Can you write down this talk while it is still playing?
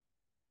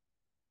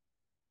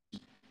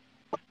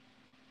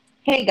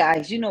Hey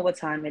guys, you know what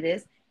time it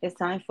is. It's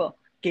time for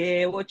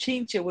Que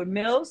Chinche with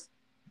Mills.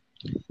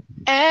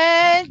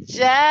 And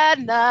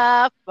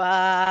Jennifer,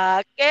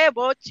 que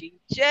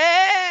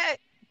bochinche.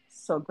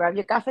 So grab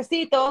your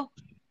cafecito.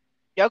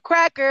 Your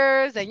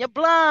crackers and your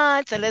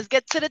blunts, and let's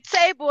get to the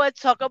table and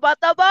talk about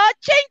the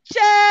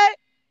bochinche.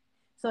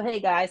 So hey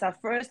guys, our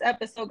first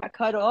episode got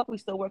cut off. We're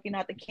still working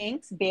out the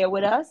kinks. Bear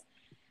with us.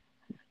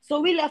 So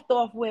we left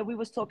off where we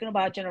was talking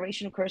about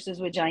generational curses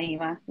with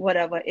Jaima.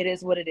 Whatever, it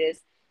is what it is.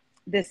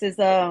 This is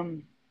a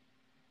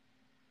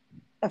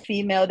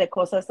female that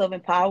calls herself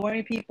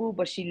empowering people,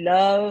 but she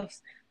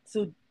loves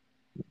to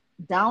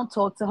down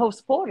talk to her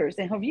supporters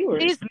and her She's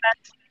viewers.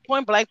 messy.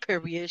 Point blank,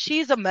 period.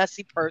 She's a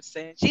messy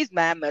person. She's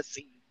mad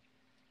messy.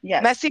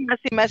 Yes. Messy,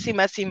 messy, messy,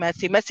 messy,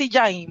 messy, messy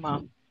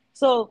Jaima.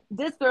 So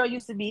this girl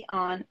used to be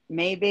on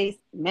Maybay's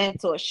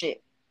mentorship.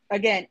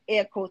 Again,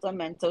 air quotes on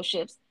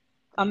mentorships,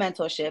 a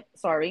mentorship.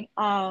 Sorry.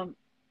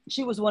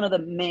 She was one of the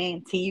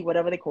main T,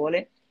 whatever they call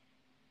it,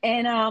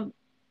 and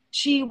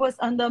she was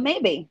under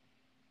Maybay,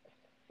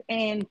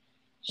 and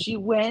she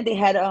went. They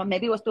had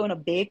maybe was throwing a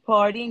big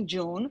party in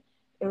June.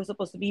 It was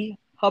supposed to be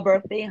her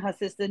birthday and her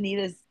sister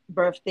Nita's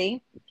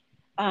birthday.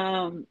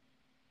 Um,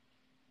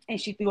 and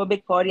she threw a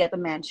big party at the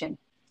mansion.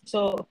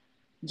 So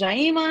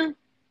Jaima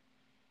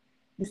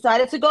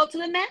decided to go to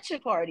the mansion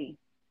party.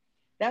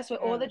 That's where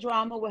all the Mm.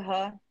 drama with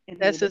her and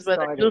This Maven is where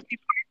the started. juicy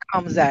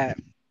part comes at.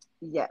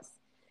 Yes.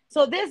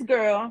 So this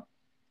girl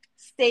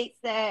states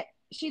that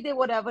she did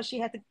whatever she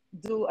had to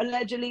do.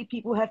 Allegedly,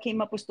 people have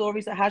came up with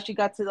stories of how she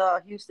got to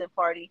the Houston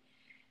party.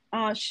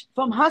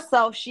 From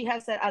herself, she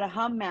has said out of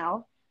her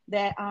mouth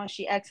that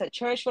she asked her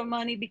church for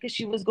money because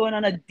she was going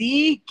on a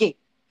DK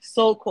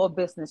so-called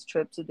business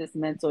trip to this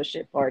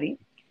mentorship party.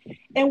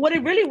 And what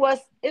it really was,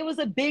 it was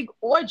a big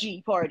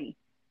orgy party.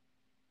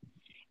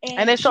 And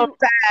And it's so she,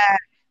 sad.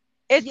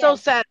 It's so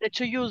yes, sad that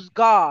you use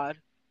God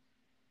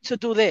to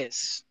do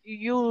this. You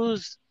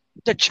use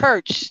the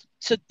church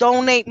to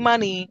donate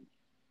money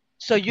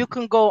so you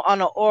can go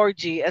on an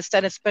orgy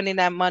instead of spending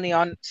that money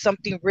on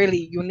something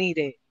really you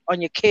needed, on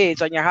your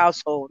kids, on your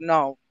household.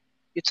 No.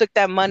 You took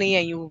that money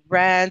and you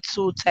ran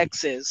to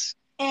Texas.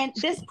 and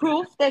this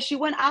proof that she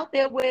went out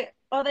there with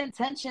other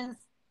intentions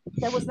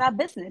that was not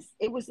business.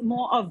 It was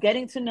more of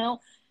getting to know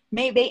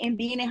Maybe and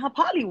being in her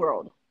poly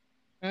world.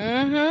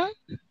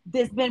 Mm-hmm.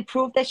 There's been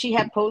proof that she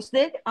had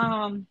posted,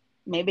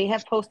 maybe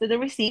have posted the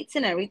receipts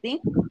and everything.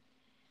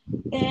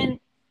 And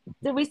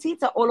the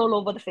receipts are all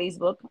over the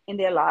Facebook in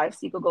their lives.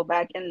 You could go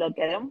back and look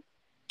at them.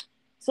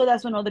 So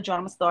that's when all the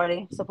drama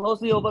started.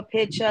 Supposedly over a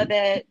picture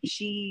that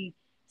she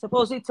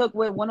supposedly took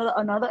with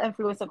another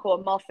influencer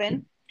called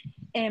Muffin,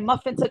 and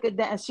Muffin took it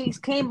down. She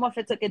claimed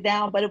Muffin took it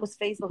down, but it was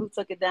Facebook who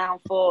took it down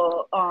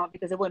for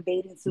because it went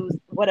bathing suits,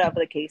 whatever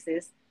the case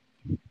is.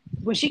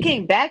 When she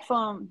came back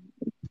from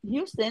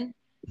Houston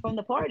from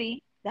the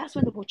party, that's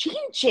when the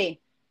bochinche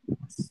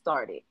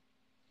started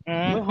with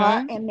her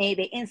Mm-hmm. and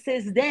Maybe. And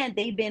since then,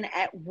 they've been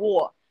at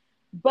war.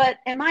 But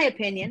in my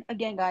opinion,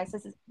 again, guys,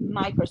 this is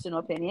my personal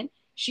opinion.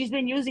 She's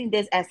been using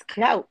this as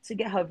clout to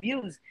get her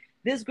views.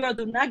 This girl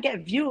do not get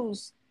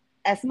views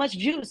as much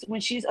views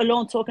when she's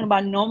alone talking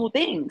about normal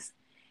things.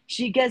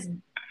 She gets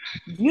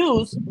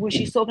views when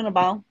she's talking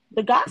about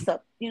the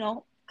gossip,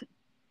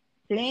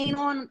 playing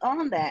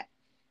on that.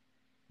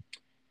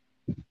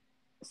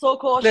 So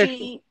called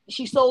Listen,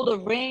 she sold a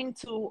ring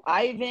to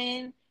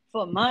Ivan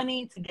for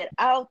money to get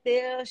out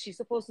there. She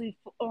supposedly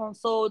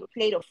sold a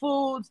plate of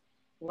foods,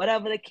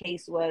 whatever the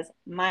case was.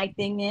 My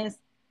thing is,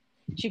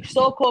 she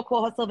so called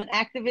call herself an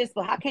activist,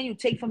 but how can you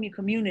take from your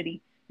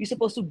community? You're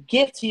supposed to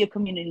give to your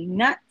community,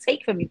 not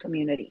take from your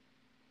community.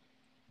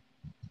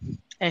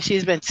 and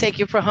she's been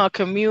taking from her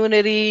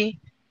community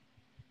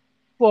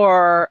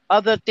for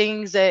other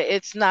things that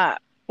it's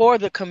not for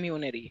the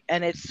community.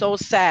 And it's so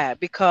sad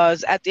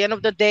because at the end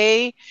of the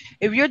day,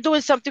 if you're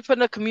doing something for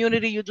the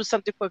community, you do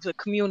something for the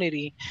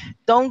community.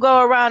 Don't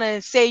go around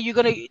and say you're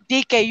going to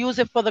DK use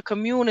it for the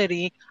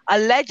community,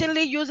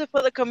 allegedly use it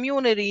for the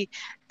community,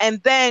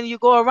 and then you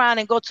go around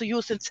and go to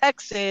Houston,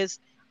 Texas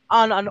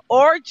on an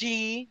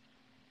orgy,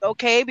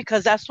 okay,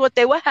 because that's what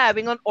they were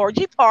having, an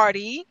orgy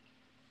party.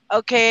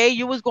 Okay,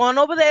 you was going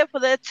over there for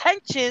the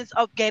attentions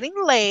of getting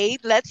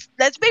laid. Let's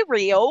be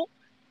real.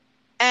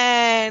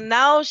 And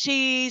now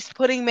she's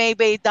putting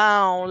Maybay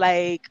down.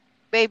 Like,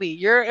 baby,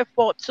 you're at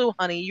fault too,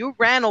 honey. You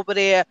ran over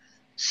there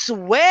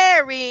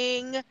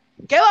swearing.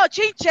 Que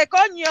chinche,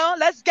 coño.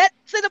 Let's get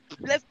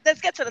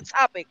to the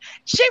topic.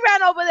 She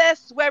ran over there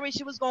swearing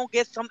she was gonna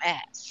get some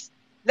ass.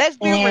 Let's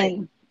be real.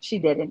 And she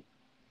didn't.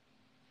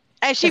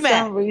 And For she some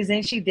mad.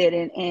 reason, she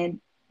didn't. And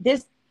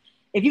this,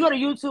 if you go to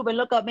YouTube and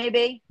look up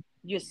maybe,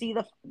 you see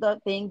the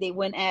thing. They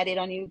wouldn't add it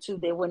on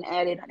YouTube. They wouldn't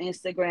add it on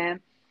Instagram.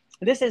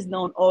 This is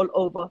known all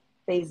over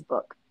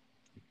Facebook.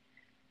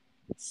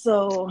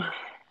 So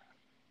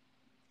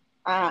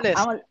Listen,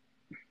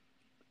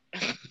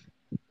 I'm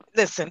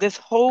listen. This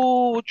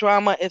whole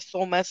drama is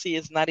so messy.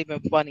 It's not even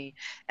funny.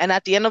 And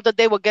at the end of the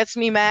day, what gets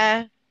me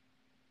mad,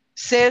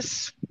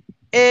 sis,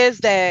 is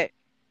that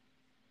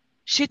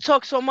She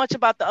talks so much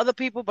about the other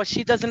people, but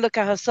she doesn't look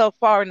at herself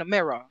far in the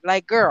mirror.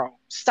 Like, girl,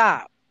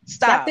 stop,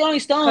 Stop stop. throwing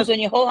stones Because when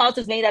your whole house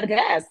is made out of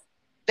glass.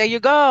 there you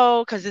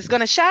go. Because it's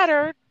gonna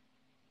shatter.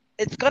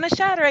 It's gonna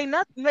shatter. Ain't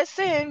nothing.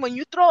 Listen, when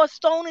you throw a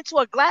stone into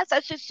a glass,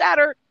 that shit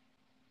shatter.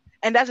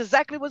 And that's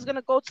exactly what's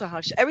gonna go to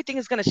her. Everything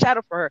is gonna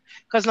shatter for her.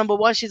 Because number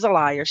one, she's a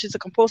liar. She's a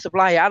compulsive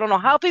liar. I don't know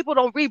how people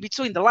don't read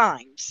between the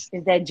lines.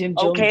 Is that Jim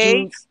Jones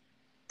Okay. juice?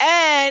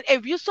 And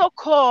if you so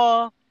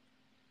call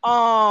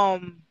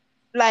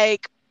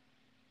like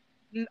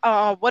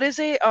what is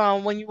it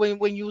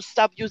when you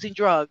stop using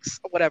drugs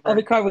or A whatever,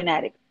 recovering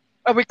addict.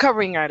 a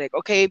recovering addict,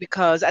 okay,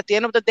 because at the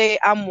end of the day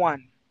I'm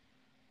one,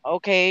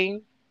 okay,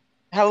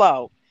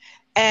 hello,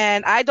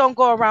 and I don't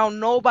go around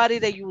nobody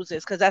that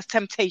uses because that's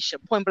temptation,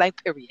 point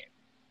blank period,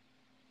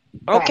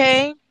 Facts.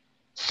 okay.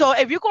 So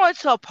if you're going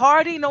to a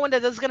party knowing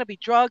that there's going to be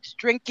drugs,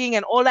 drinking,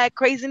 and all that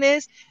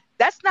craziness,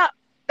 that's not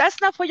that's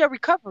not for your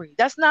recovery.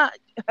 That's not,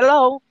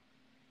 hello,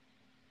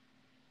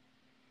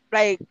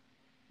 like,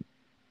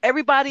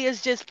 everybody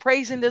is just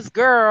praising this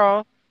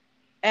girl.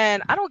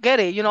 And I don't get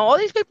it. All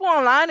these people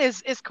online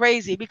is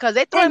crazy because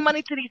they're throwing And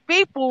money to these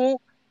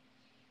people.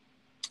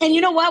 and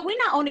you know what? We're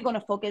not only going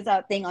to focus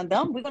our thing on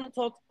them. We're going to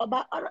talk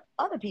about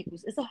other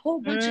people's. It's a whole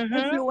bunch of Hmm.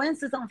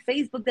 influencers on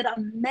Facebook that are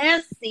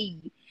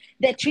messy,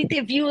 that treat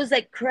their viewers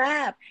like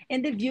crap,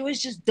 and the viewers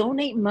just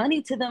donate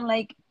money to them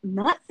like Like,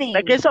 nothing.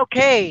 it's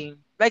okay.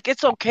 Like,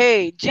 it's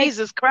okay. Like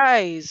Jesus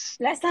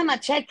Christ. last time I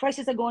checked,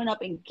 prices are going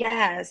up in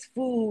gas,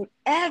 food,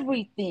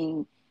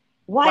 everything.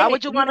 Why Why,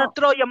 would you want to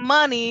throw your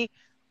money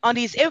on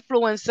these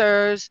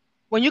influencers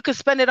when you could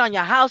spend it on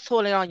your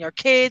household and on your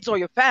kids or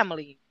your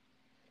family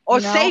or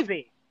you know? save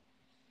it?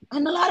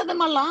 And a lot of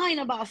them are lying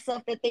about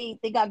stuff that they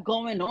got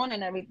going on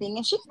and everything.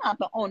 And she's not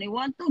the only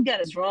one. Don't get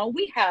us wrong.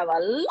 We have a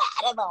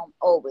lot of them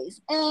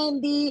always.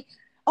 Andy,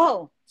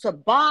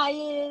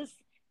 Tobias,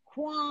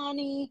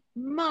 Kwani,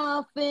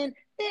 Muffin,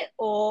 they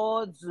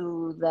all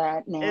do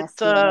that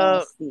It's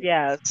nasty.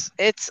 yes,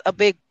 it's a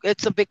big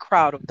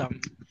crowd of them.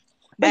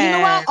 But you know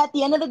what? And At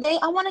the end of the day,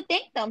 I want to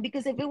thank them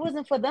because if it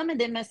wasn't for them and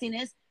their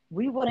messiness,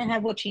 we wouldn't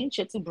have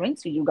Bochincha to bring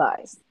to you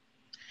guys.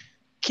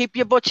 keep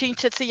your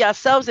bochinche to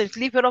yourselves and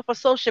leave it off of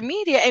social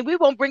media, and we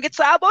won't bring it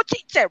to our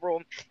bochinche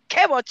room.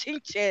 Que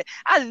bochinche.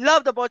 I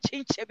love the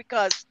bochinche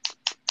because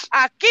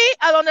aquí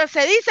a donde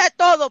se dice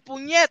todo,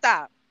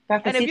 puñeta.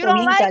 And if you Cafecito don't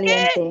bien like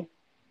it, caliente.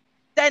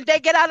 then they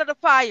get out of the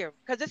fire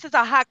because this is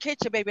a hot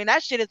kitchen, baby, and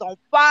that shit is on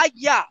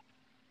fire.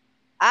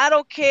 I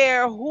don't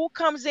care who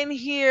comes in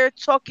here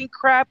talking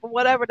crap or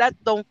whatever. That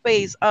don't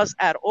phase us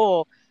at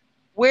all.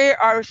 We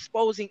are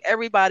exposing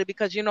everybody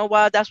because you know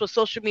what? That's what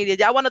social media.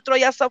 Y'all want to throw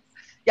your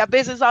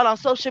business out on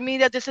social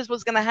media. This is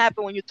what's gonna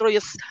happen when you throw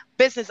your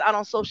business out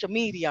on social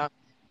media.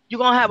 You're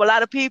gonna have a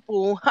lot of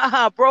people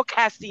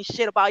broadcasting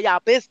shit about y'all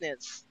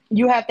business.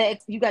 You got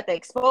the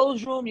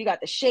exposed room, you got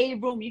the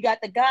shade room, you got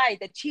the guy,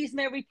 the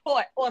Cheeseman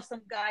Report,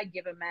 awesome guy,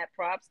 giving mad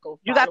props. Go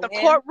You got follow the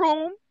him.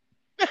 courtroom.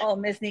 Oh,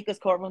 Miss Nika's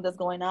courtroom that's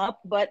going up,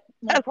 but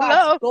more props.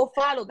 Hello. Go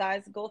follow,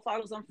 guys. Go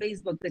follow us on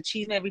Facebook. The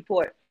Cheeseman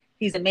Report.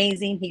 He's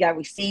amazing. He got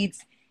receipts.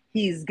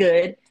 He's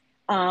good.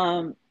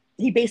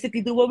 He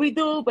basically do what we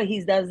do, but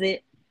he does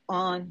it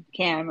on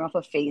camera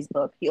for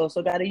Facebook. He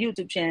also got a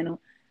YouTube channel.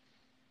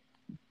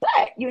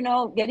 But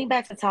getting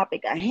back to the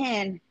topic at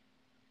hand,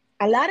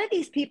 a lot of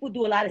these people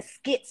do a lot of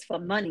skits for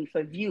money,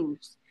 for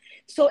views.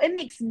 So it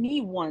makes me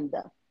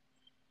wonder,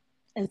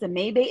 is the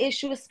Maybay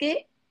issue a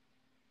skit?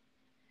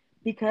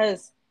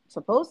 Because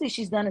supposedly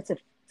she's done it to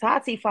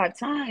Tati 5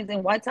 times,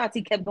 and why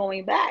Tati kept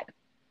going back?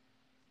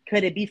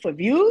 Could it be for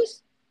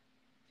views?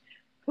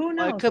 Who Or it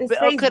knows? could It's be,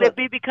 or could it Facebook.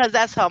 be because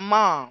that's her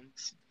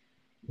mom's?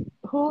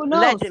 Who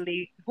knows?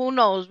 Allegedly. Who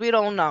knows? We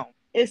don't know.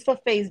 It's for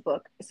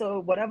Facebook. So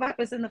whatever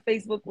happens in the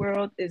Facebook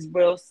world is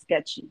real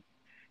sketchy.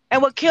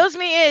 And what kills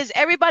me is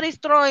everybody's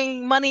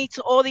throwing money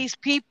to all these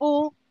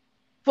people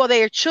for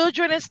their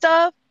children and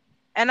stuff.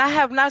 And I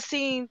have not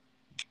seen,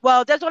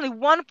 well, there's only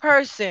one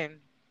person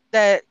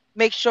that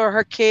makes sure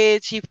her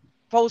kids, she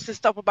posts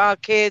stuff about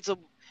her kids, or,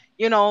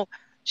 you know,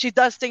 she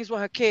does things with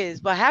her kids.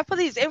 But half of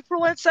these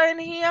influencers in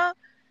here,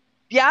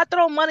 y'all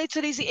throw money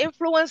to these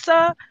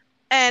influencers,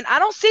 and I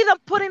don't see them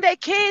putting their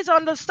kids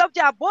on the stuff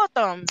y'all bought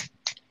them.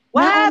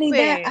 What Not only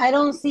that, happened? I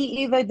don't see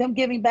either them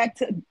giving back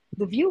to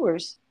the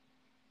viewers.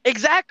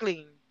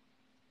 Exactly.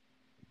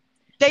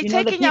 They The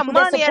taking your people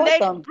that money and support they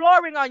them.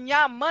 exploring on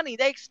your money.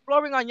 They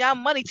exploring on your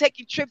money,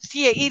 taking trips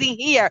here, eating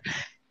here.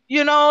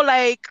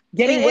 Like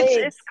Getting it's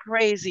wigs.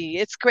 crazy.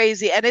 It's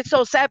crazy, and it's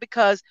so sad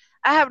because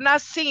I have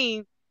not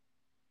seen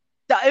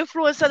the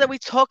influencer that we're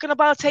talking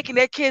about taking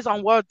their kids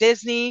on Walt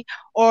Disney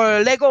or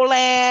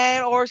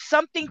Legoland or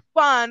something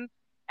fun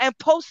and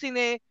posting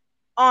it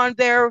on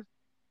their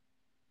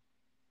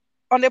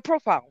on their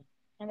profile.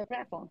 On the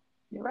platform.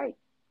 You're right.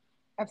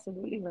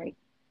 Absolutely right.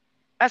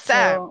 That's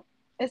sad. So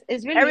it's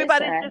really is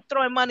Everybody's sad. just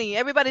throwing money.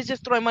 Everybody's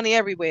just throwing money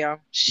everywhere.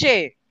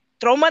 Shit.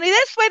 Throw money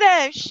this way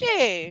then.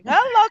 Shit.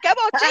 Hello, que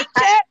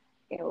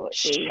bochinche.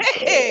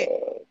 Shit.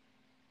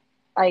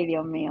 Ay,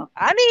 Dios mío.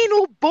 I need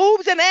new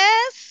boobs and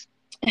ass.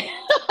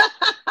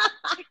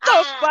 What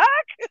the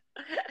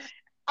fuck?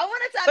 I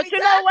want to tell But me you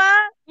know that.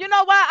 what? You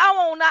know what?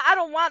 I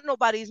don't want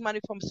nobody's money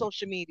from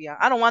social media.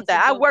 I don't want It's a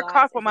that. I joke, work guys.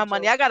 hard for It's a my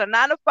money. joke. I got a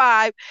 9 to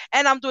 5,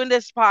 and I'm doing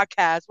this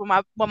podcast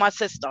with my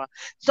sister.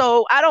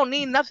 So I don't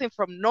need nothing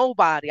from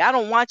nobody. I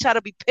don't want y'all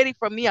to be pity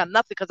for me or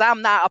nothing because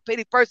I'm not a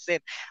pity person.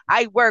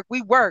 I work.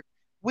 We work.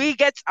 We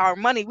get our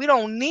money. We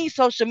don't need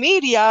social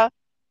media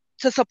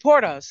to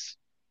support us.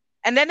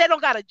 And then they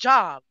don't got a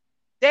job.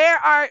 They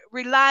are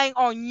relying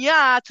on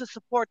y'all to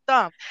support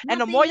them. And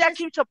My the more thing y'all is,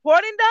 keep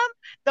supporting them,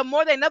 the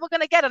more they're never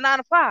gonna get a 9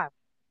 to 5.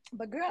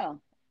 but girl,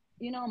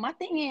 my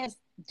thing is,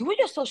 do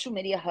your social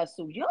media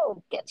hustle.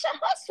 Yo, get your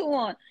hustle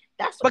on.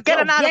 But get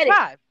a Yo, nine to get it.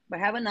 five. But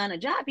have a nine a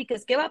job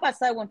because ¿qué va a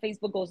pasar when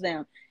Facebook goes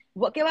down?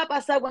 ¿Qué va a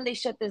pasar when they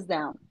shut this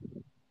down?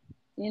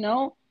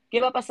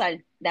 ¿Qué va a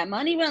pasar? That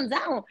money runs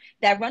out.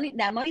 That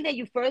money that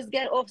you first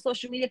get off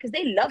social media, because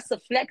they love to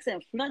flex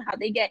and flaunt how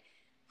they get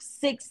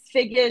 6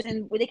 figures,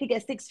 and they could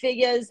get 6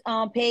 figures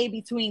paid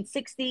between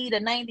 60 to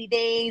 90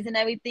 days and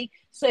everything.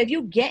 So if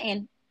you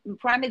getting,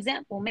 prime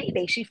example,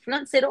 maybe she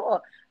flaunts it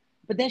all,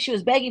 but then she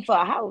was begging for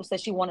a house that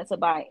she wanted to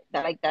buy.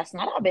 That's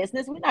not our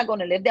business. We're not going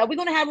to live there. Are we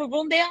going to have a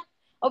room there?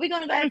 Are we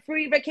going to have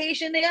free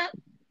vacation there?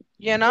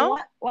 You So know?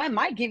 why am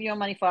I give you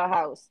money for a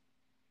house?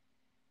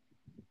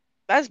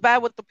 That's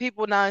bad with the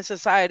people now in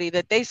society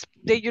that they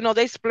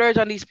splurge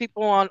on these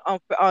people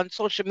on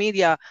social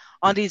media,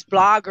 on these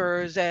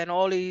bloggers and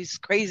all these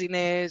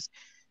craziness.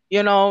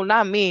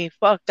 Not me.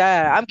 Fuck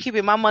that. I'm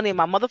keeping my money in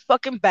my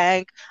motherfucking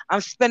bank.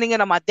 I'm spending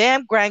it on my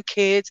damn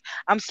grandkids.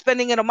 I'm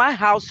spending it on my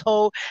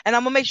household. And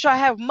I'm gonna make sure I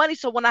have money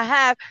so when I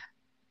have,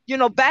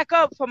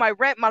 backup for my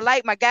rent, my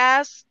light, my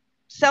gas,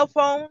 cell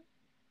phone,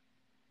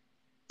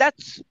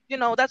 that's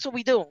what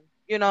we do.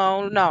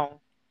 No.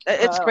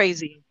 It's Well,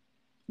 crazy.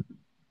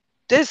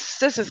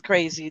 This is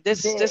crazy.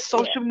 This yeah.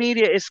 social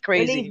media is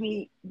Believe crazy.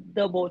 me,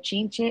 the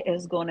bochinche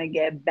is gonna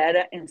get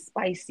better and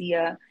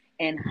spicier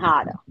and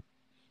hotter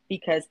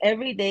because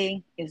every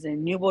day is a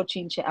new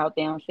bochinche out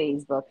there on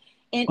Facebook,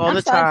 and All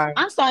the time.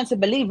 I'm starting to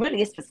believe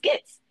really it's for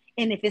skits.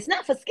 And if it's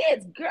not for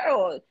skits,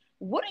 girl,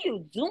 what are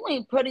you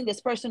doing putting this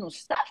personal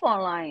stuff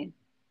online?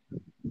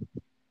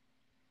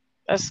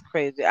 That's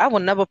crazy. I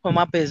would never put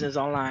my business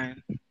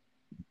online.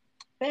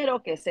 Pero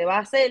que se va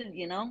a hacer.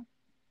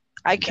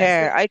 I That's the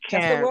can't. I that's the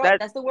can't. world. That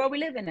That's the world we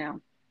live in now.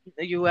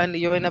 you ain't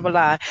never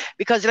lie.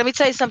 Because let me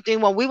tell you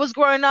something. When we was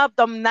growing up,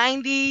 the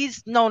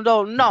 90s, no,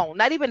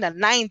 not even the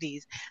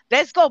 90s.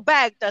 Let's go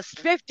back. The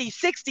 50s,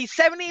 60s,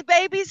 70s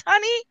babies,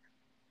 honey.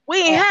 We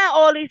ain't Oh, had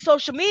all these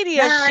social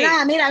media shit.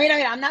 nah. Mira.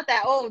 I'm not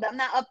that old. I'm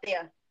not up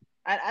there.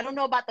 I don't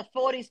know about the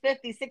 40s,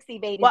 50s, 60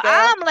 babies, Well, girl.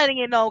 I'm letting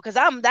you know because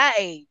I'm that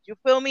age. You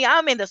feel me?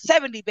 I'm in the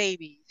 70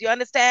 babies. You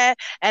understand?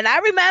 And I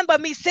remember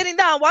me sitting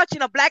down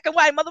watching a black and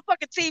white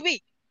motherfucking TV.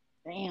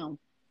 Damn.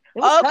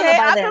 There was color Okay,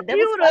 by our then. There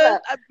was computers. color.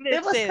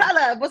 There was Listen,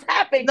 color. What's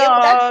happening?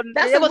 no,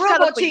 That's it a was real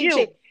color for bochinche.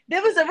 you.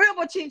 There was a real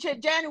bochinche,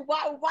 Jan.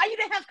 Why you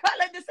didn't have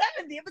color in the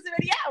 70s? It was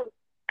already out.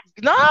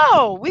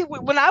 No, we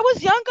when I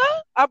was younger,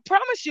 I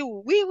promise you,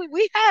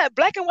 we had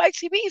black and white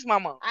TVs,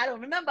 mama. I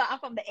don't remember. I'm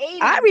from the I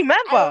 80s. I don't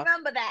remember.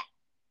 remember that.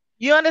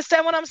 You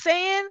understand what I'm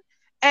saying?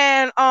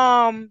 And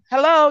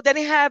hello, then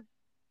they had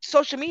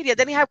social media,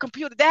 then they had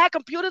computer. They had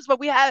computers, but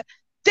we had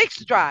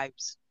disk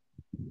drives.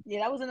 Yeah,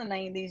 that was in the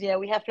 90s. Yeah,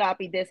 we had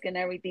floppy disk and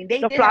everything. They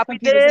The did have floppy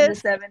computers in the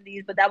disk.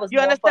 70s, but that was You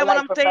more for understand what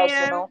like I'm saying?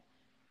 professional.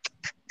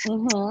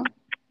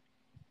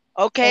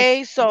 Mm-hmm.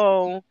 Okay,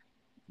 so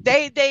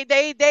they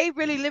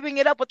really living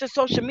it up with the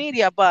social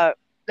media, but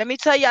let me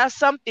tell y'all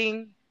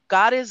something.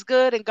 God is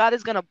good and God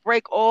is gonna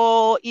break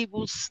all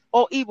evil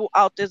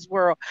out this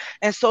world.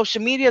 And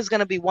social media is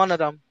gonna be one of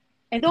them.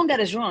 And don't get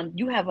us wrong,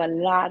 you have a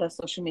lot of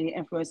social media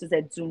influencers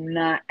that do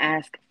not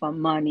ask for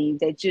money.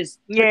 They just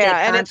put their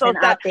Yeah, and it's so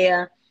content sad. out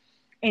there,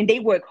 and they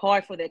work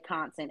hard for their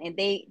content, and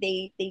they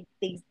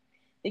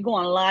go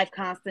on live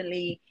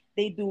constantly.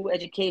 They do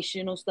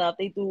educational stuff.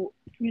 They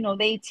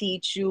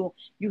teach you.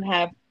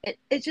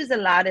 It's just a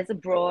lot. It's a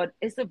broad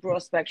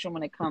spectrum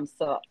when it comes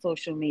to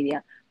social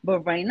media.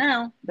 But right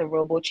now, the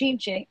robo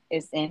chinche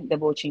is in the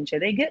bochinche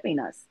they're giving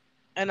us.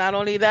 And not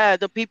only that,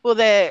 the people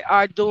that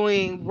are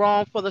doing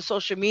wrong for the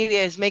social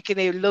media is making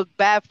it look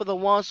bad for the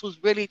ones who's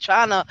really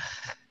trying to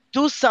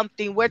do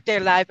something with their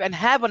life and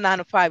have a 9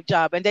 to 5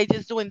 job. And they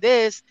just doing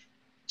this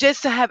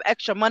just to have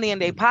extra money in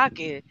their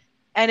pocket.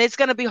 And it's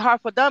gonna be hard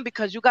for them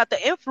because you got the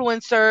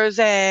influencers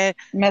and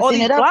all Messing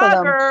these it up for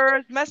them.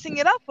 bloggers messing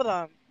it up for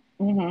them.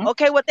 Hmm.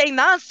 Okay, with they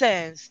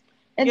nonsense.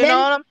 And You know then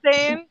what I'm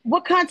saying?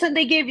 what content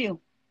they give you?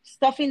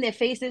 Stuffing their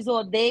faces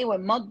all day with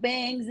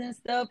mukbangs and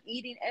stuff,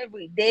 eating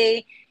every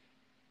day.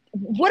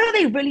 What are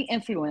they really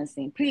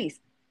influencing? Please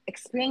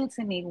explain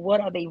to me,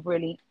 what are they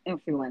really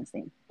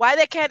influencing? Why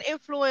they can't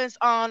influence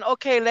on,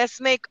 okay,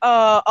 let's make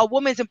a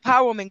women's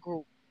empowerment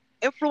group.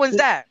 Influence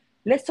that.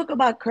 Let's talk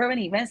about current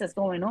events that's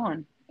going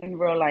on in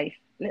real life.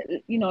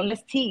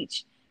 Let's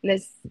teach.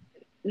 Let's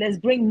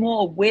bring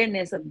more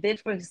awareness of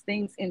different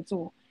things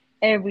into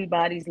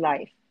everybody's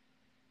life.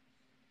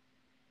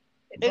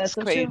 But It's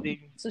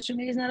crazy. social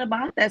media is not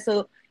about that.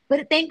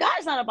 But thank God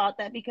it's not about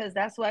that, because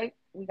that's why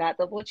we got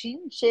the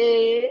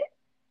bochinche.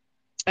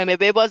 And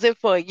if it wasn't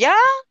for ya,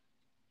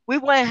 we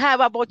wouldn't have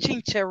a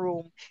bochinche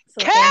room.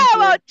 So ¿Qué thank you.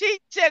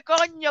 bochinche,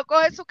 coño?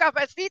 Coge su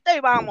cafecito y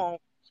vamos.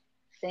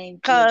 Thank you.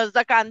 Because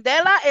the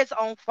candela is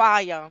on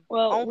fire.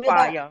 Well, On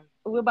fire.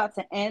 we're about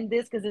to end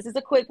this because this is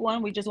a quick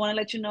one. We just want to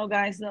let you know,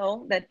 guys,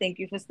 know that thank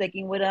you for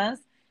sticking with us.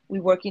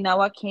 We're working out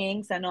our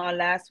kinks. I know our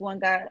last one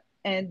got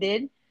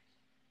ended.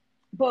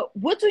 But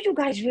what do you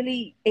guys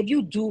really, if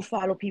you do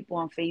follow people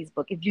on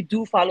Facebook, if you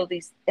do follow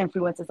these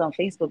influencers on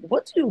Facebook,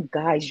 what do you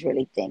guys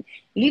really think?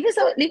 Leave us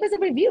a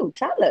review.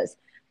 Tell us.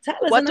 Tell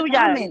us in the What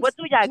comments.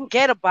 do y'all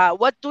get about?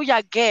 What do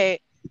y'all get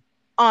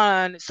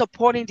on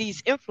supporting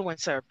these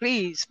influencers?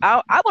 Please,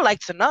 I would like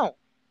to know.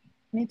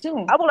 Me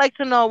too. I would like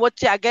to know what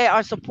y'all get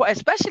on support,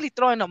 especially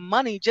throwing the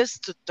money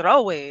just to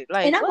throw it.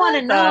 Like And I want what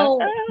to the know,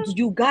 do hell?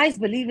 you guys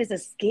believe it's a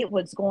skit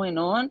what's going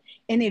on?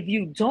 And if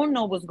you don't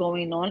know what's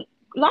going on,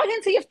 log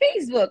into your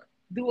Facebook,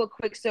 do a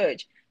quick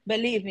search.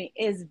 Believe me,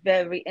 it's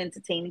very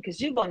entertaining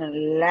because you're going to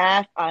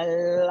laugh a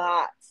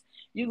lot.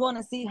 You're going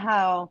to see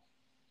how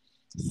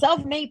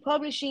self-made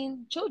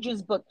publishing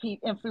children's book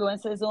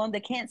influencers on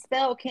that can't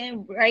spell,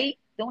 can't write,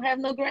 don't have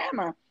no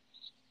grammar.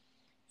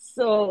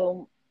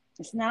 So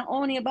it's not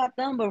only about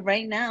them, but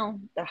right now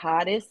the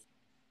hottest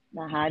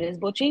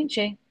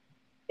bochinche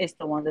is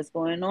the one that's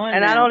going on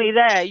And not now. only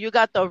that, you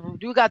got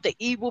the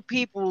evil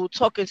people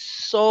talking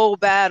so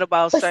bad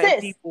about But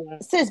certain people.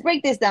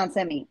 break this down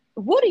to me.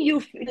 What do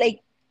you like?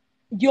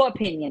 Your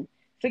opinion.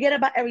 Forget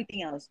about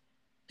everything else.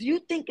 Do you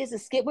think it's a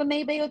skit with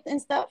Maybay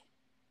and stuff?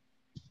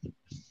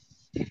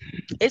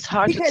 It's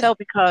hard to Because tell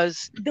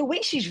because the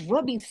way she's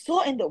rubbing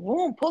salt in the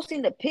room,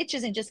 posting the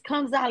pictures, and just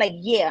comes out like,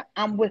 "Yeah,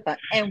 I'm with her."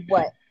 And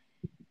what?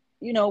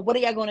 You know, what are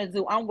y'all gonna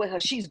do? I'm with her.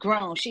 She's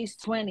grown. She's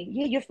 20.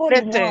 Yeah, you're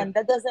 41. listen,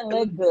 That doesn't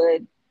look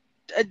good.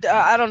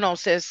 I don't know,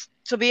 sis.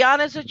 To be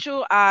honest with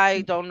you,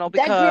 I don't know That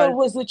because girl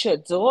was with your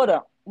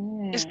daughter.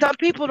 Mm. some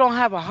people don't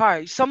have a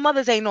heart. Some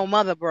mothers ain't no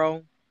mother,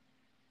 bro.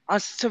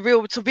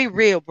 To be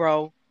real,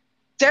 bro.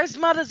 There's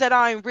mothers that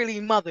aren't really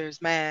mothers,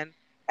 man.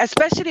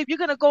 Especially if you're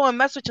gonna go and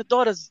mess with your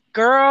daughter's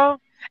girl,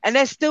 and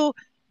then still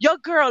your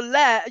girl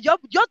left, your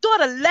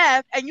daughter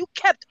left, and you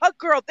kept her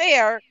girl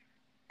there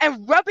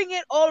and rubbing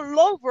it all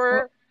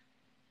over.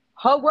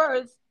 Well, her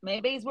words,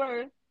 Maybay's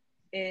word,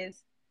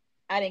 is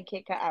I didn't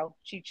kick her out.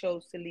 She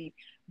chose to leave.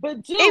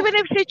 But Even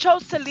dude, if she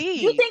chose to you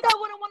leave. think I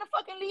wouldn't want to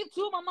fucking leave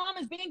too? My mom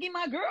is banging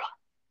my girl.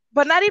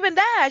 But not even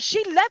that.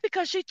 She left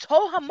because she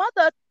told her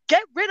mother,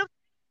 get rid of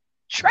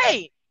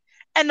Trey.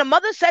 And the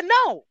mother said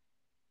no.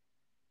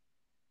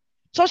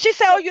 So she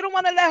said, oh, So you don't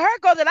want to let her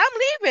go, then I'm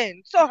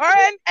leaving. So her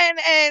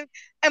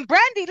and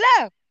Brandy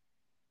left.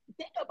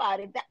 think about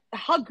it. That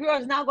her girl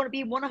is now going to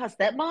be one of her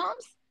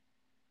stepmoms.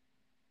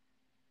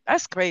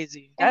 That's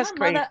crazy. And That's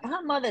crazy.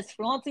 her mother's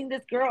flaunting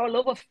this girl all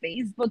over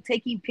Facebook,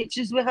 taking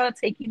pictures with her,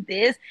 taking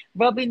this,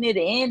 rubbing it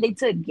in. They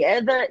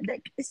together.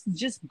 Like, it's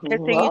just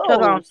Kissing each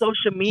other on gross.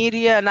 social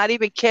media, not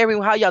even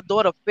caring how your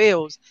daughter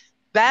feels.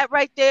 That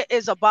right there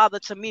is a bother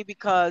to me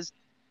because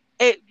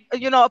a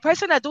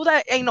person that do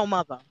that ain't no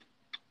mother.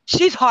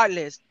 She's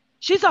heartless.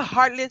 She's a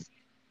heartless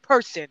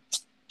person.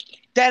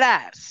 Dead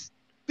ass.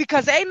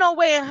 Because ain't no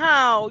way in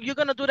how you're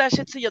gonna do that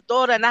shit to your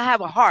daughter and not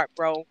have a heart,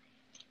 bro. It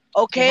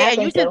Okay, and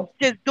you happens just though.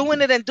 just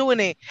doing it and doing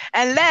it,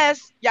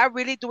 unless y'all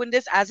really doing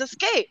this as a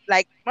skate,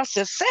 like my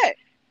sister said.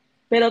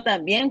 Pero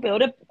también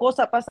peores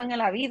cosas pasan en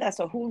la vida.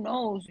 So who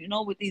knows,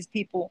 with these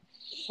people.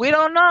 We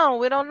don't know.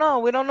 We don't know.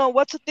 We don't know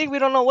what to think. We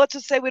don't know what to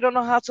say. We don't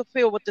know how to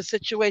feel with the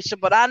situation.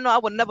 But I know I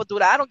would never do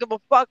that. I don't give a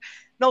fuck.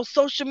 No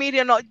social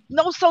media.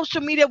 No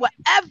social media will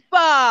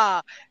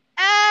ever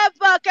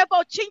que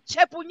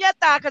bochinche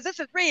puñeta, because this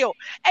is real.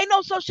 Ain't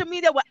no social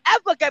media will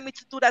ever get me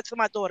to do that to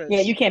my Yeah,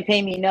 daughters. you can't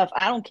pay me enough.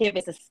 I don't care if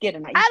it's a skit or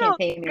not. You I can't don't,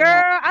 pay me enough.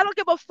 girl. I don't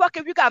give a fuck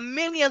if you got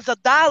millions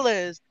of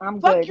dollars.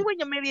 I'm Fuck good. you and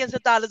your millions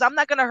of dollars. I'm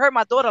not gonna hurt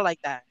my daughter like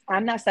that.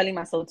 I'm not selling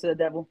my soul to the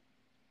devil.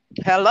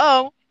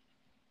 Hello.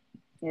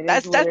 It is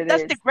That's what that's it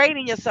that's is.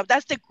 degrading yourself.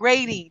 That's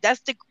degrading.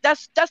 That's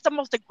the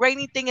most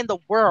degrading thing in the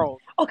world.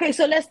 Okay,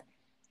 so let's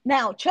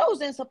now.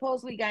 Chosen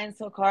supposedly got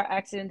into a car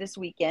accident this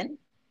weekend.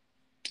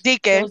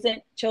 Deacon,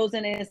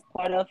 Chosen is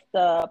part of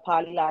the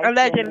Poly Life with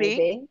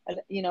allegedly,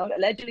 Maybe.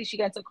 Allegedly she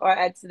got into a car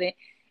accident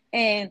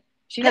and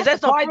she because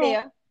left the there's no car proof.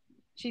 there.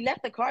 She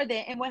left the car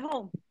there and went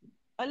home.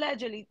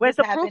 Allegedly, Where's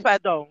this the proof happened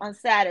at though? on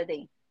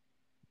Saturday.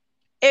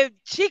 If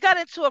she got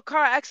into a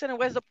car accident,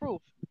 where's the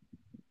proof?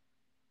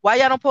 Why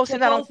y'all don't posting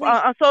that on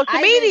Supposedly, on social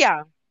Ivan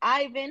media?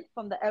 Ivan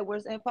from the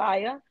Edwards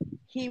Empire,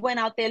 he went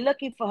out there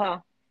looking for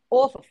her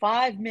all for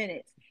 5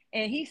 minutes.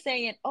 And he's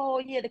saying, oh,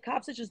 yeah, the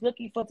cops are just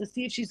looking for to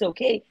see if she's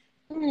okay.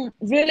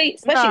 Really?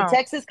 Especially No,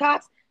 Texas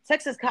cops.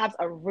 Texas cops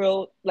are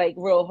real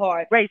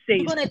hard. You're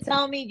racist. gonna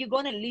tell me you're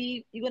gonna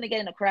leave, you're gonna get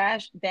in a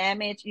crash,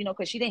 damage,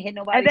 because she didn't hit And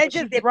nobody, then but she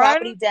just did run.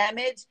 property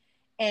damage,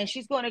 and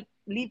she's gonna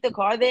leave the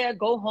car there,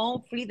 go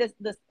home, flee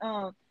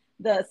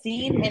the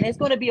scene, and it's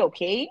gonna be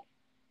okay.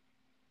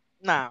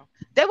 No,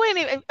 they wouldn't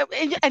even.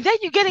 And then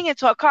you're getting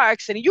into a car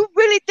accident. You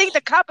really think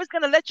the cop is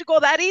gonna let you go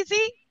that easy?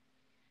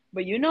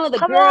 But the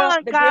Come girl,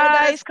 on,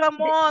 guys. Come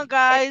on,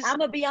 guys. I'm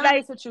gonna be Like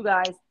honest with you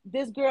guys.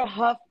 This girl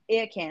Huff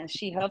air cans.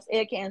 She huffs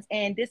air cans,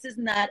 and this is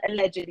not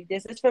allegedly.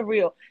 This is for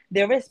real.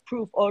 There is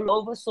proof all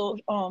over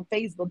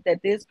Facebook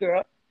that this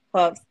girl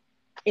huffs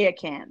air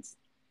cans.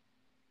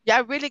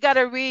 Y'all really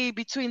gotta read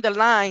between the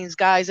lines,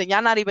 guys, and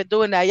y'all not even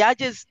doing that. Y'all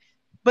just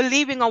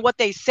believing on what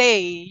they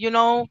say, you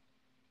know.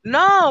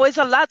 No, it's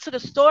a lot to the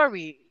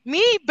story.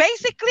 Me,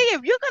 basically,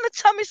 if you're gonna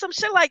tell me some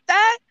shit like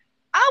that,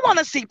 I want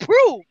to see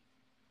proof.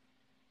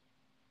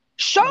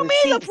 Show me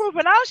the Receipts. proof,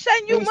 and I'll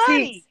send you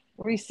money.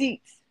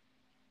 Receipts.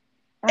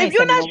 If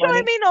you're not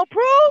showing me no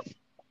proof,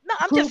 no,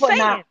 I'm Proof just or saying.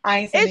 not, I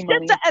ain't It's sending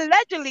just money. an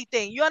allegedly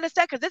thing. You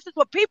understand? Because this is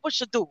what people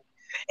should do.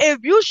 If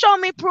you show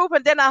me proof,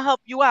 and then I'll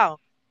help you out.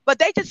 But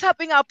they just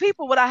helping out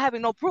people without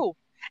having no proof.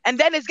 And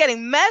then it's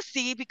getting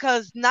messy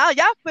because now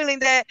y'all feeling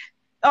that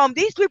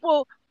these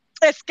people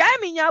are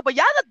scamming y'all, but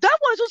y'all the dumb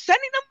ones who's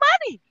sending them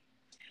money.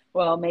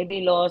 Well,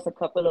 maybe lost a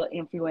couple of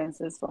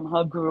influences from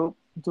her group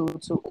due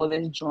to all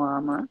this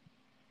drama.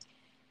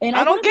 And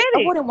I don't get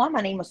I it. wouldn't want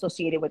my name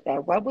associated with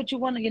that. Why would you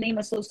want your name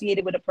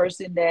associated with a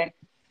person that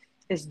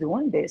is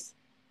doing this?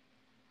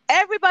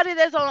 Everybody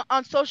that's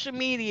on social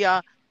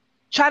media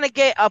trying to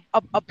get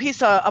a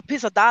piece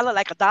of dollar,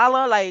 like a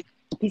dollar, like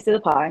A piece of the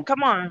pie,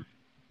 come on.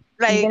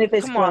 even Like, if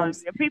it's come on.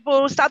 crumbs.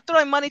 People, stop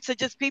throwing money to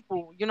just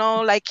people, you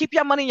know, like keep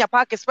your money in your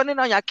pocket, spend it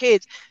on your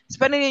kids,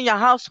 spend it in your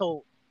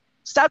household.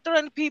 Stop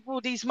throwing people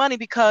these money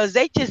because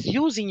they just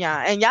using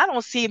y'all and y'all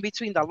don't see in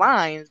between the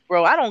lines,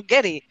 bro. I don't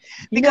get it.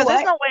 You know Because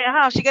there's what? no way in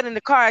how she get in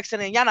the car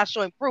accident and y'all not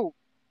showing proof.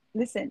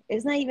 Listen,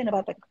 it's not even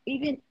about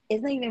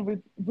it's not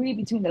even read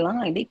between the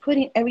line. They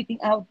putting everything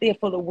out there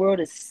for the world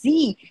to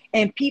see,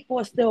 and people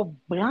are still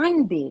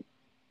blinded.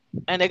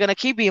 And they're gonna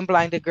keep being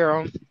blinded,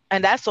 girl.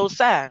 And that's so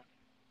sad.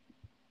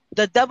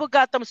 The devil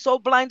got them so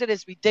blinded,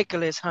 it's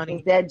ridiculous, It's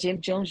honey. that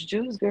Jim Jones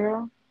juice,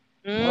 girl,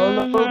 all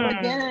over Mm-hmm.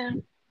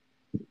 again.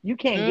 You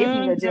can't give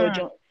me the Jim Mm-hmm.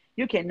 Jones.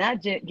 You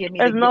cannot give me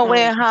There's the no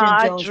way in how Jim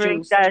I Jones drink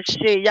juice. that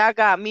shit. Y'all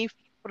got me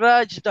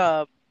fudged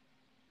up.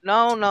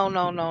 No, no,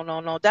 no, no, no,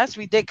 no. That's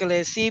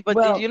ridiculous. See, but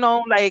Well, you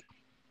know, like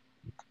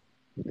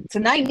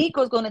tonight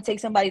Nico's going to take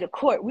somebody to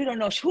court. We don't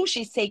know who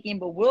she's taking,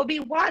 but we'll be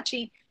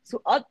watching to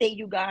update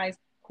you guys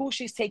who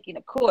she's taking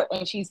to court.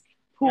 And she's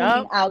yeah.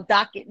 pulling out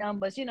docket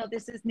numbers. You know,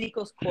 this is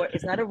Nico's court.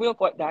 It's not a real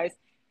court, guys.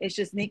 It's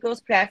just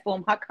Nico's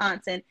platform. Her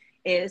content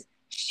is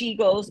she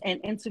goes and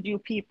interview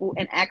people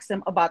and asks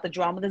them about the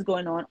drama that's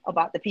going on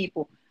about the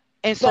people.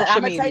 In But I'm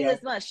social gonna tell you media.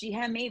 this much: she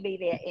had Maybe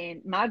there,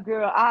 and my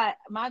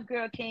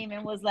girl came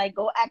and was like,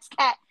 "Go ask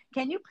Kat.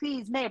 Can you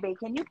please, Maybe?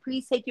 Can you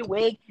please take your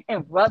wig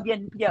and rub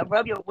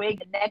your wig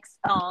the next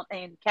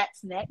and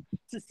Kat's neck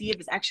to see if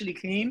it's actually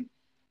clean?"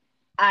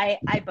 I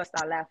bust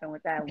out laughing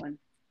with that one.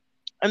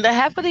 And the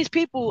half of these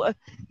people,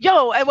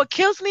 yo, and what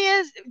kills me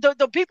is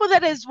the people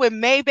that is with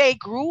Maybay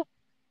group.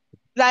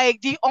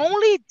 Like the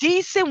only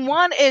decent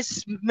one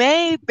is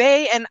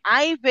Maybay and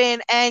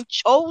Ivan and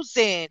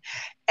Chosen.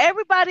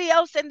 Everybody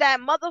else in that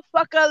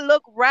motherfucker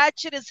look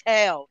ratchet as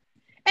hell.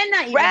 And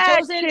not even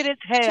chosen. Ratchet as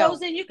hell.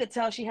 Chosen, you could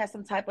tell she has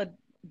some type of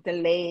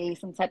delay,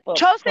 some type of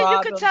Chosen, you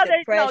could problem, tell that no,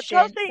 depression,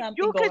 Chosen, something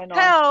you could going on.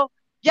 tell.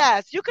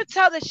 Yes, you could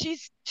tell that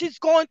she's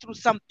going through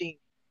something.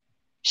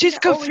 She's She's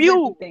always been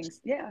through confused.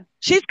 things, yeah.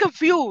 She's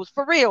confused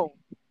for real.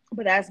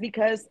 But that's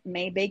because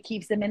Maybe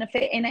keeps them in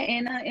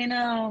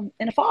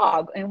a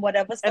fog, and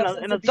whatever In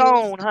substance a abuse,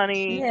 zone,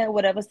 honey. yeah,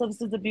 whatever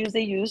substance abuse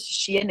they use,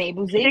 she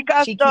enables She it.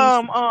 got She keeps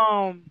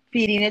some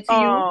feeding it to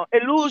you.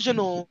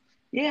 illusional.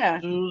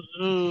 Yeah,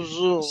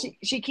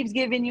 she keeps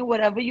giving you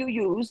whatever you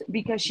use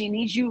because she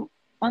needs you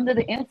under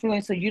the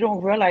influence, so you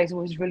don't realize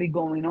what's really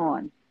going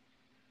on.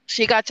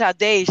 She got y'all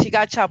dazed. She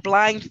got y'all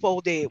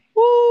blindfolded.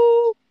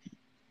 Woo!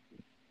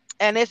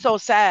 And it's so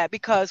sad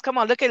because come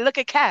on, look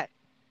at Kat.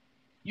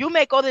 You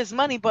make all this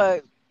money,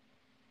 but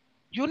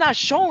you're not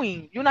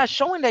showing. You're not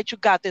showing that you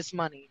got this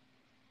money.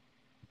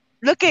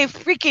 Look at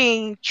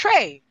freaking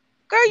Trey.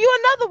 Girl, you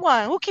another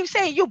one who keeps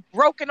saying you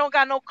broke and don't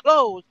got no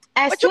clothes.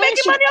 As But you soon as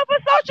making she, money off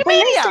of social but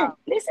media.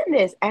 listen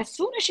this. As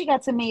soon as she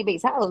got to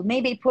Maybe's house,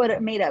 Maybe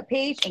made a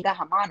page and got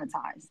her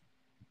monetized.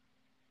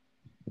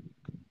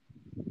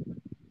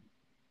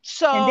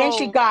 And then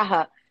she So got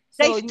her.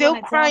 they So you still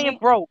want to tell crying me?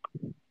 broke.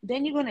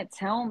 Then you're gonna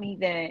tell me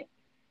that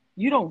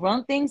you don't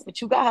run things,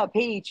 but you got her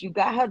page, you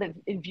got her the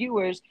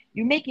viewers,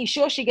 you making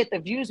sure she get the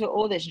views with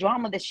all this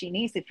drama that she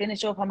needs to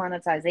finish off her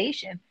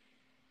monetization.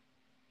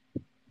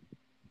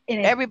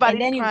 And Everybody's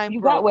then crying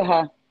you got broke. with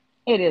her.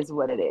 It is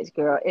what it is,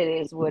 girl. It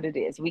is what it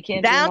is. We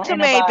can't do Down to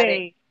nothing about it,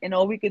 maybe. and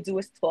all we could do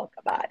is talk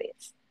about it.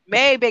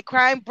 Maybe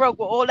crying broke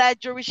with all that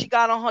jewelry she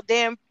got on her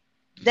damn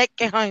neck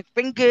and her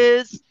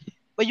fingers.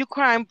 But you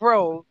crying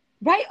broke.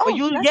 Right? But Oh,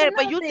 you that's yeah,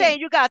 but another you thing. saying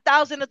you got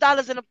thousands of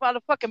dollars in the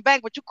motherfucking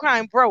bank, but you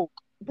crying broke.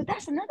 But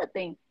that's another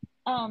thing.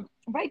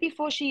 Right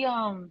before she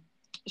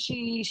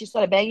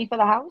started begging for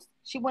the house,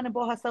 she went and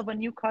bought herself a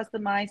new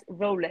customized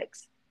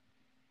Rolex.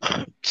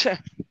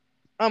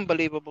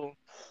 Unbelievable.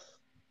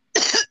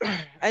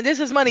 And this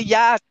is money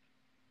y'all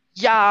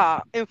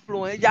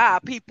influence y'all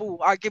people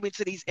are giving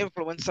to these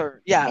influencers.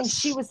 And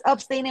she Yes. was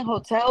upstaying in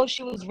hotels.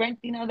 She was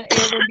renting other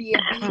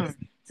Airbnbs.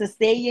 to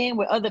stay in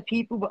with other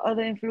people, with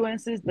other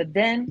influencers. But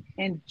then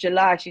in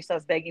July, she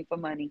starts begging for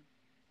money.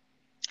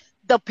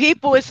 The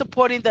people is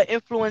supporting the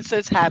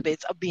influencers'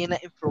 habits of being an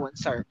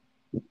influencer.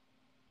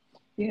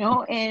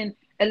 And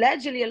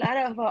allegedly a lot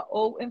of our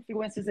old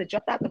influencers that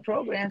dropped out the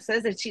program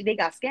says that they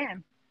got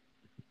scammed.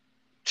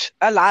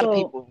 A lot of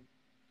So people.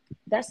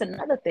 that's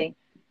another thing. It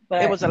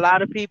But was a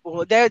lot of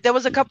people. There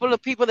was a couple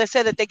of people that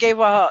said that they gave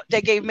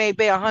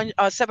maybe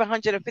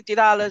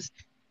 $750.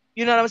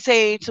 You know what I'm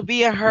saying, to be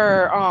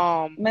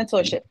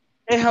mentorship.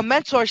 in her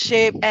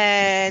mentorship,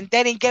 and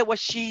they didn't get what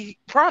she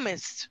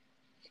promised.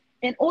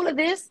 And all of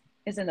this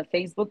is in the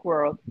Facebook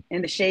world,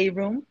 in the shade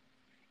room,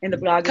 in the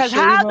blogger Because shade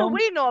how do room,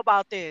 we know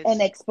about and this?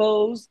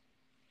 exposed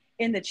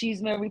in the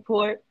Cheeseman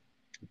report,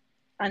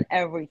 on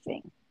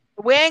everything.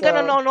 We ain't gonna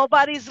So know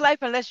nobody's life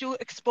unless you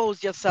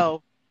expose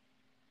yourself.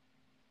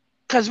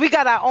 Because we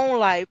got our own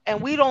life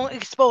and we don't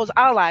expose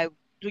our life.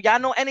 Do y'all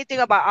know anything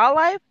about our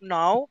life?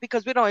 No,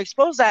 because we don't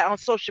expose that on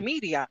social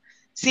media.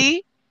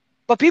 See?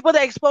 But people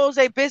that expose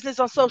their business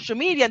on social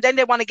media, and then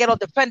they want to get all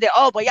defended.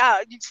 Oh, but yeah,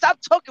 you stop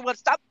talking, well,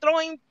 stop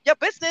throwing your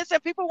business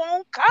and people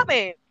won't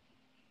comment.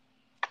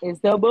 it's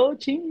the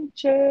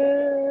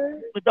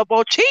bochinche. With the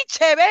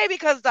bochiche, baby,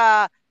 because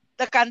the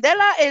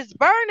candela is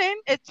burning.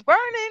 It's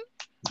burning.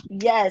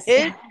 Yes.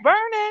 It's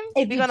burning.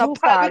 If you We're gonna do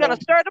we're gonna follow,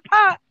 stir the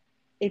pot.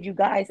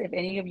 if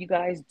any of you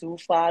guys do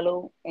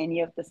follow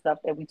any of the stuff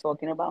that we're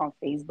talking about on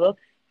Facebook,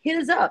 hit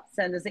us up.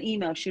 Send us an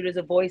email. Shoot us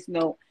a voice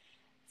note.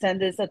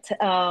 Send us a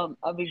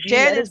review.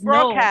 Share Let this us know.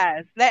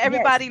 broadcast. Let Yes,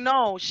 everybody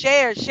know.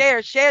 Share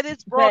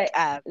this but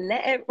broadcast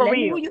for let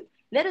real.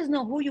 let us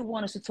know who you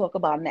want us to talk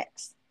about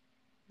next,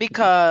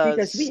 because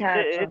we Because have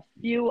a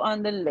few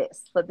on the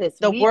list for this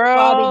the week.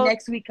 Probably world.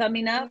 next week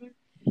coming up,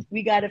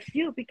 we got a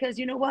few, because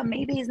you know what?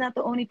 Maybe he's not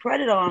the only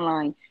predator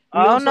online. We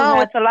Oh also no,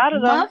 have it's a lot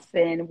of them.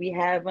 Muffin. We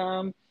have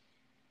a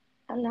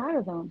lot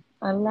of them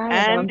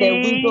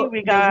Andy,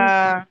 we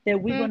got.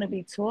 that we're going to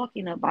be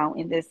talking about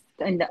in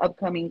the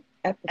upcoming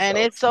And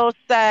it's episodes.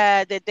 so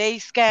sad that they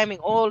scamming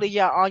all of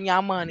y'all on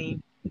your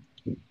money.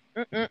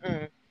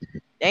 Mm-mm-mm.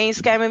 They ain't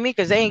scamming me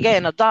because they ain't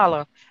getting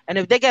 $1. And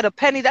if they get a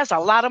penny, that's a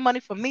lot of money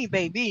for me,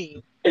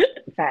 baby.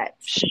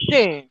 Facts.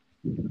 Shit.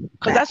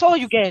 Because that's all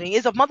you Facts. getting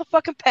is a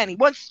motherfucking penny.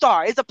 1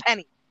 star is a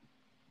penny.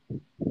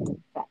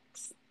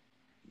 Facts.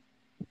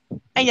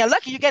 And you're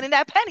lucky you're getting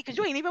that penny because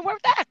you ain't even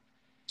worth that.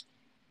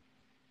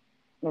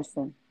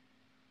 Listen,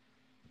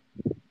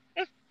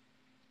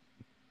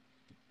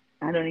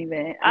 I don't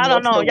even. I I'm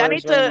don't lost know. for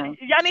words right now.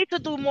 Y'all need to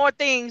do more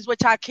things with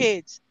your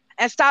kids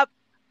and stop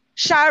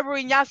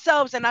showering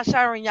yourselves and not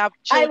showering your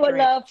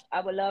children.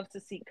 I would love to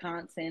see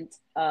content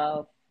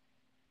of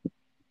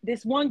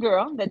this one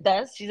girl that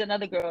does. She's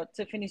another girl,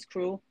 Tiffany's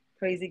crew,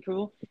 Crazy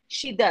Crew.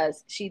 She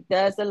does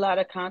a lot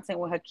of content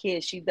with her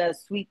kids. She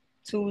does Sweet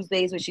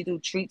Tuesdays where she do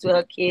treats with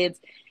her kids.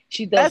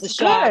 She does the That's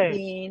good.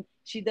 shopping.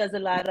 She does a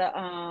lot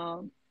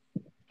of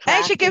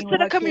And she gives crafting to with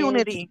the her kids.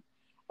 community.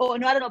 Oh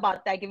no, I don't know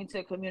about that. Giving to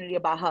the community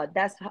about her.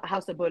 That's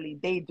House of Bully.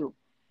 They do.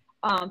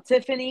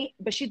 Tiffany,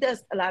 but she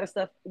does a lot of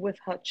stuff with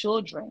her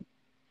children.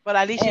 But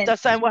at least she And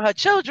does something with her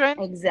children.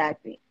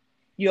 exactly.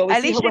 You always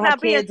At see her least she's with her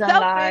not being kids on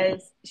selfish.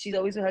 lives. She's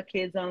always with her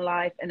kids on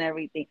live and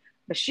everything.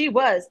 But she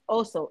was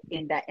also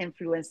in that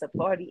influencer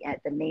party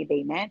at the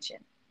Maybay Mansion.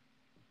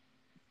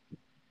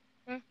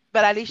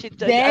 But at least she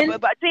does. Then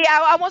But see,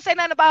 I won't say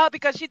nothing about her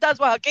because she does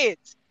with her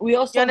kids. You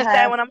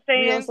understand what I'm we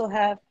saying? also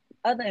have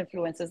other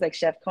influencers like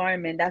Chef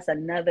Carmen. That's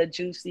another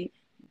juicy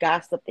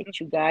gossip that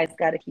you guys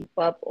got to keep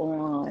up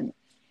on.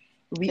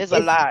 It's a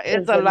lot. It's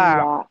It's a a lot.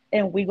 lot,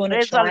 and we're gonna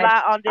It's a try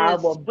lot on our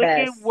this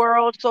wicked best.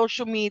 world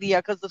social media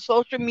because the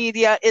social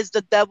media is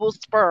the devil's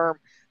sperm.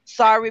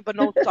 Sorry, but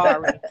no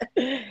sorry.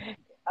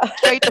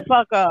 Straight the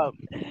fuck up.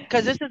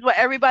 Because this is where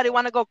everybody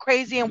want to go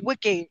crazy and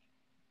wicked.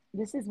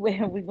 This is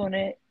where we're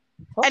gonna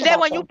talk And then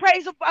about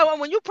them.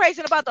 when you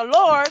praising about the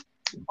Lord,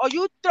 or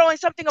you throwing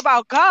something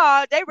about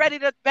God, they ready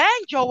to bang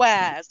your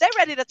ass. They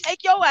ready to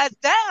take your ass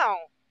down.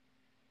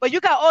 But you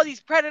got all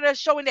these predators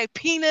showing their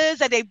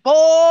penis and their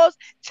balls,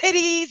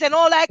 titties, and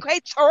all that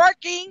great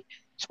twerking.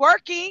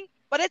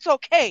 But it's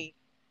okay.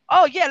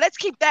 Oh yeah, let's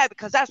keep that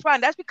because that's fine.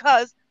 That's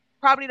because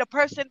probably the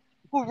person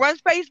who runs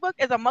Facebook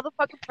is a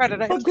motherfucking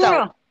predator But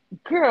himself.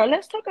 girl,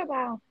 let's talk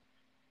about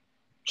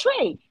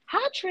Trey.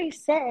 How Trey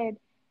said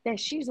that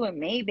she's with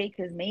Maybay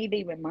because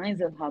Maybay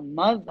reminds her of her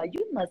mother.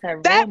 You must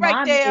have That real right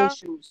mommy there,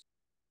 issues.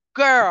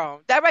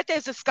 girl, that right there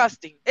is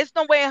disgusting. It's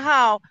no way in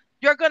how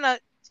you're gonna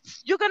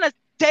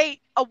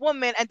date a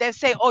woman and then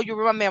say, "Oh, you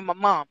remind me of my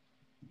mom."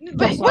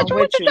 What's What wrong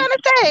you with you? trying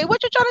to say?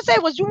 What you trying to say?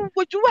 Was you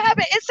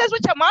having incest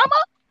with your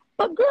mama?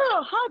 But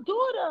girl, her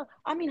daughter,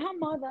 I mean her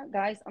mother,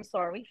 guys, I'm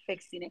sorry,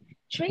 fixing it.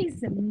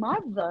 Trey's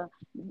mother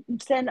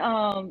sent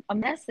a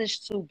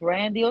message to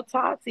Brandy or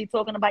Totsy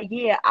talking about,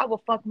 yeah, I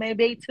will fuck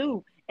Maybay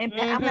too. And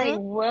I'm like,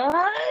 Hmm.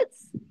 what?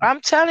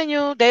 I'm telling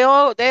you, they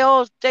all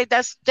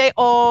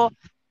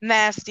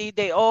nasty.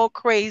 They all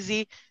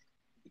crazy.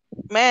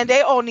 Man,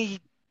 they all need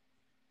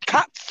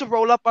cops to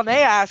roll up on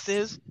their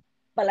asses.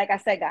 But like I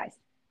said, guys,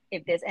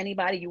 if there's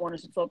anybody you want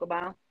us to talk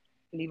about,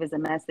 leave us a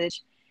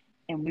message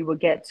and we will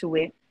get to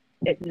it.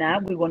 If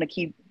not, we're going to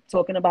keep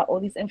talking about all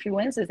these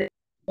influencers. If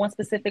one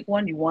specific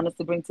one you want us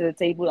to bring to the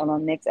table on our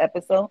next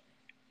episode,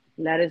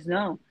 let us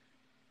know,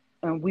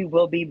 and we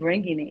will be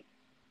bringing it.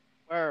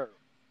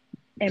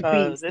 And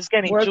please it's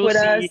getting work juicy. with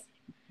us.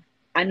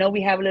 I know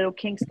we have little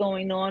kinks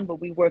going on, but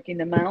we're working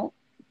them out.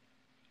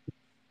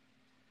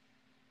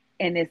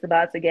 And it's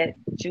about to get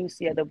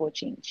juicier, the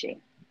bochinche.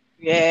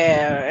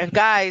 Yeah, and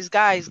guys,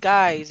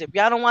 if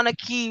y'all don't want to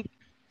keep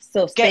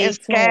getting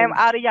scammed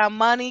out of your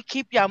money,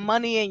 keep your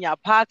money in your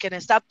pocket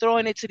and stop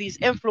throwing it to these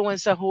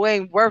influencers who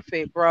ain't worth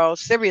it, bro.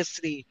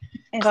 Seriously.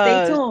 And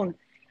stay tuned.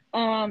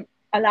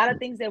 A lot of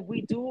things that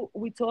we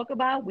talk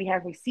about, we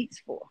have receipts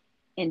for.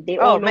 And they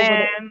all over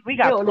we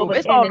got proof.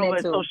 It's all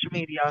over social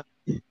media.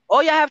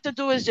 All you have to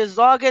do is just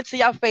log into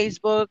your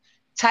Facebook,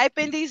 type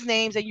in these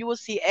names, and you will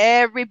see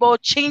every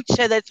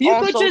bochinche that's on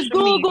social media. You could just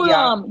Google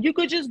them. You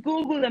could just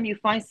Google them. You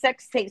find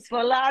sex tapes for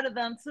a lot of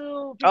them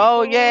too. People.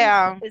 Oh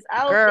yeah, it's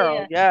out girl,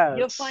 there. Yes.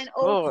 You'll find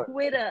old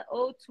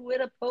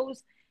Twitter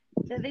posts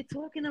that they're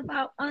talking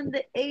about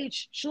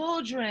underage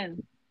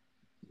children.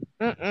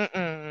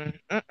 And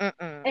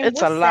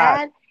it's what's a lot.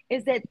 sad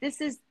is that this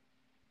is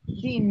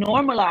being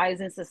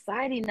normalized in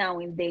society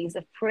nowadays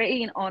of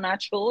preying on our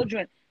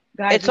children.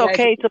 Guys, it's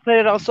okay to put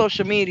it on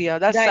social media.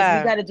 That's guys,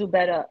 sad. We got to do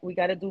better. We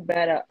got to do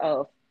better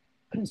of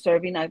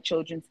conserving our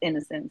children's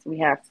innocence. We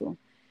have to.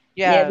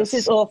 Yes. Yeah, this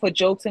is all for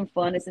jokes and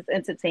fun. This is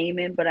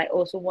entertainment, but I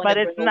also want to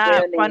bring awareness.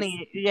 But it's not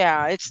funny.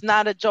 Yeah, it's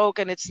not a joke,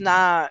 and it's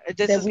not.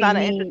 This is not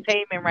an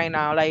entertainment right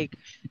now. Like,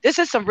 this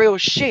is some real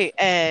shit,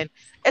 and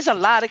it's a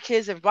lot of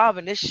kids involved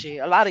in this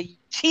shit. A lot of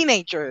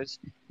teenagers,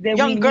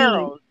 young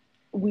girls.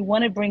 We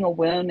want to bring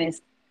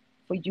awareness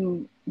for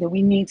you that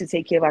we need to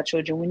take care of our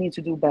children. We need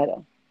to do better.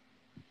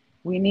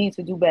 We need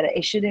to do better.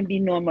 It shouldn't be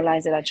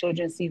normalized that our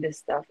children see this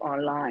stuff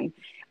online.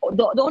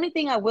 The only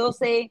thing I will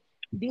say,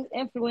 these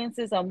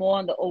influencers are more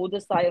on the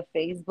older side of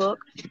Facebook.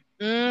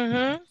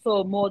 Mm-hmm.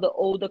 So more the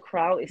older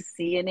crowd is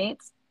seeing it.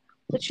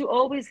 But you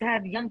always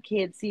have young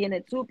kids seeing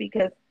it too,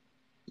 because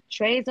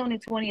Trey's only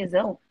 20 years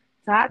old.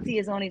 Tati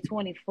is only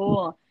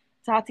 24.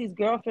 Tati's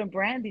girlfriend,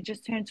 Brandy,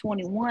 just turned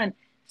 21.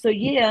 So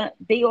yeah,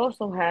 they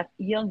also have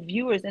young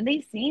viewers, and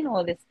they've seen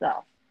all this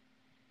stuff.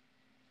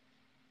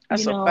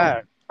 That's a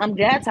fact. I'm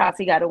glad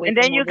Tati got away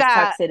from all this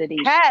toxicity.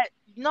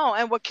 No,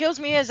 and what kills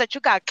me is that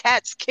you got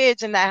Kat's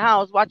kids in that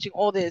house watching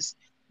all this,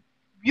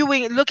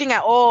 looking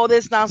at all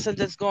this nonsense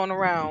that's going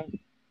around.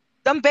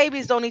 Them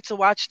babies don't need to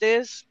watch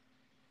this.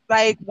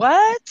 Like,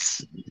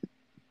 what?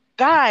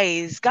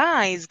 Guys,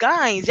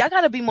 y'all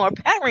gotta be more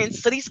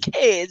parents to these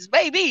kids,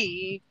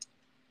 baby.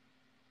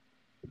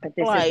 But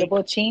this is the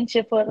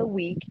bochinche for the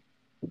week.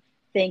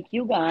 Thank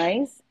you,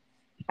 guys.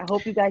 I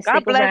hope you guys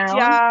stick around.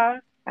 Y'all.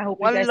 I hope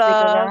you guys stick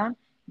around.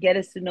 Get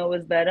us to know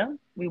us better.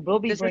 We will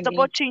be bringing. This is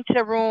the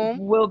bochinche room.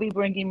 We'll be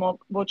bringing more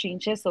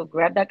bochinche, so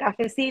grab that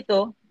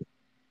cafecito.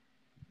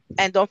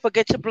 And don't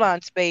forget your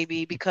blunts,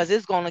 baby, because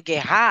it's gonna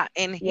get hot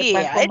in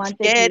here. It's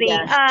getting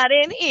hot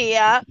in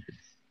here,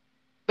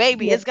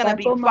 baby. It's gonna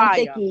be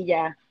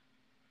fire.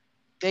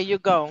 There you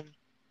go.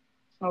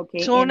 Okay.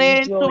 Tune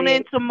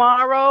in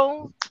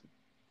tomorrow.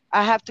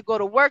 I have to go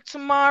to work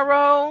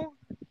tomorrow.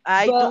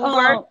 I do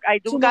work. I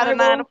do got a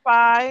 9 to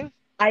 5.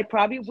 I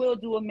probably will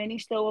do a mini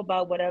show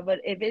about whatever.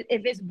 If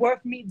it's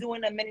worth me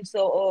doing a mini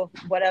show of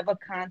whatever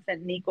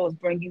content Nico's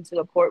bringing to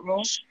the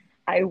courtroom,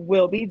 I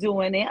will be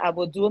doing it. I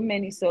will do a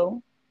mini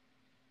show,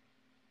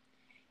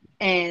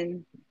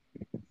 and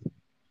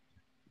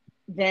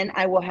then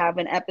I will have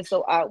an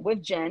episode out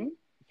with Jen,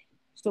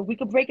 so we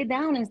could break it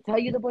down and tell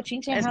you the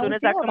bochinche. As soon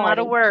as I come out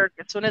of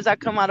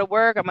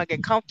work, I'm gonna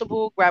get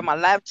comfortable, grab my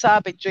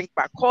laptop, and drink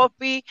my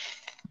coffee,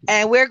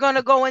 and we're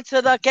gonna go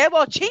into the Que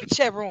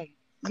Bochinche room.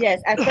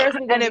 Yes, at first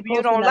we're and if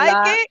you don't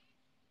like it,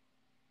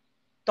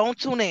 don't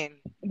tune in.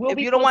 If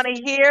you don't want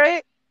to hear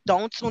it,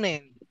 don't tune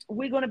in.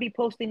 We're going to be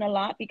posting a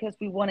lot because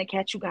we want to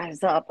catch you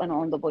guys up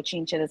on the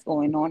bochinche that's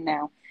going on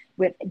now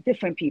with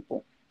different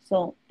people.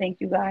 So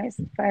thank you guys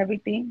for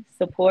everything.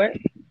 Support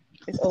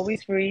is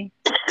always free.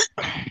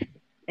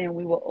 And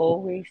we will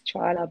always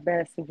try our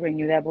best to bring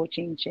you that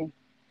bochinche.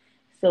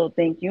 So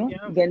thank you.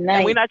 Yeah. Good night.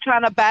 And we're not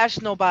trying to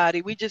bash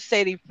nobody. We just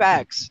say the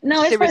facts.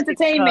 No, it's for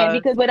entertainment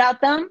because without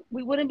them,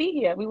 we wouldn't be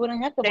here. We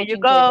wouldn't have the There you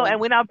go. And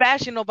we're not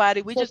bashing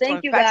nobody. We just throwing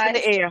facts in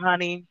the air,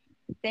 honey.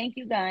 Thank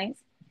you guys.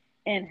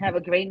 And have a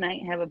great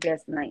night. Have a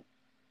blessed night.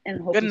 And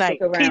hope good you night.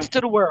 Stick around. Peace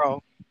to the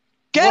world.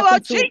 Que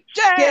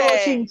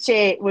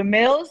Bochinche with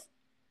Mills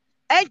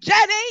and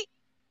Jenny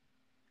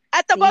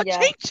at the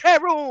Bochinche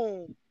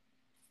room.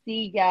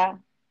 See ya.